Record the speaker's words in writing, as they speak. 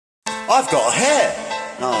I've got hair.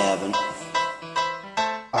 No, I haven't.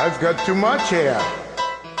 I've got too much hair.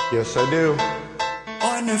 Yes, I do.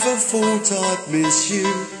 I never thought I'd miss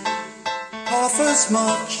you half as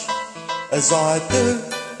much as I do.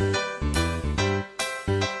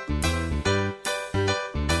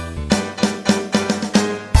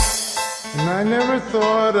 And I never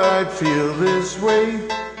thought I'd feel this way,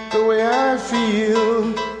 the way I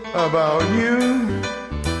feel about you.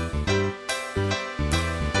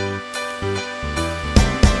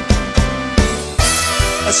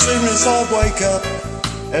 As soon as I wake up,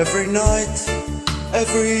 every night,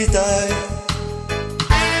 every day,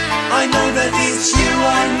 I know that it's you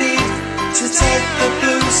I need to take the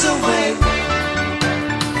blues away.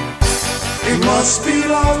 It must be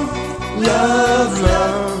love, love,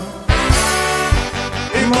 love.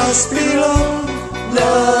 It must be love,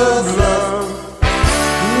 love, love.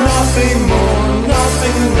 Nothing more,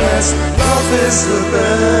 nothing less. Love is the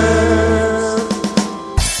best.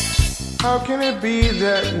 How can it be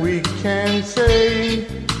that we can say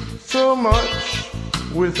so much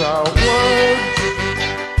without words?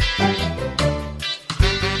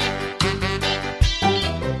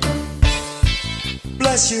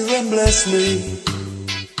 Bless you and bless me.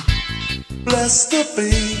 Bless the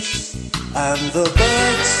bees and the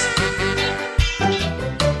birds.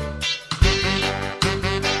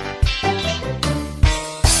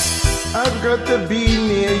 I've got to be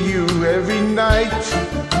near you every night,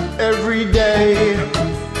 every day.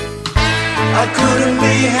 I couldn't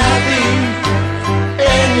be happy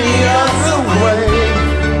any other way.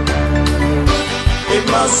 It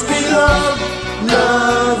must be love,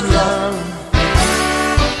 love, love.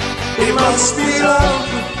 It must be love,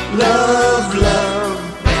 love, love.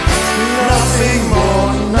 Nothing more,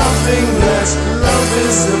 nothing less. Love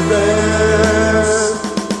is the best.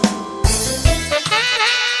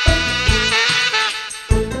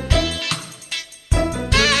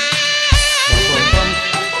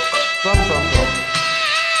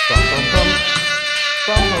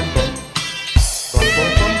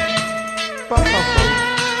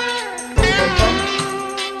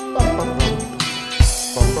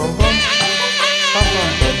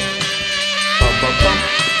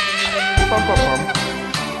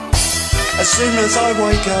 As soon as I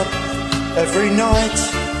wake up, every night,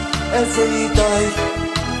 every day,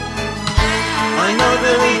 I know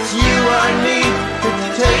that it's you I need to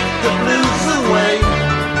take the blues away.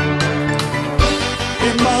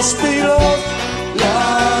 It must be love,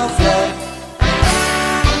 love, love.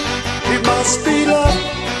 It must be love,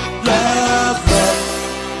 love, love.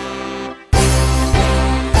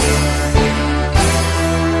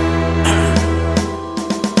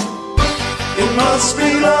 It must be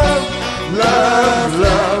love, love,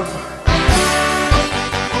 love.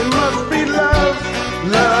 It must be love,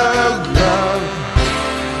 love, love.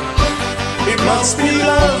 It must be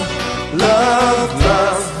love, love,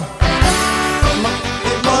 love.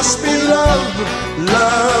 It must be love,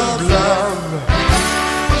 love, love.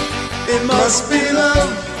 It must be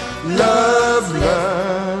love, love,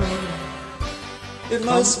 love. It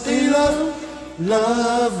must be love,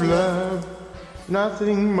 love, love.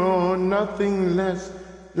 Nothing more, nothing less.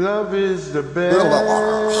 Love is the best.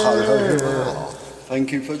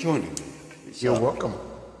 Thank you for joining me. You're welcome.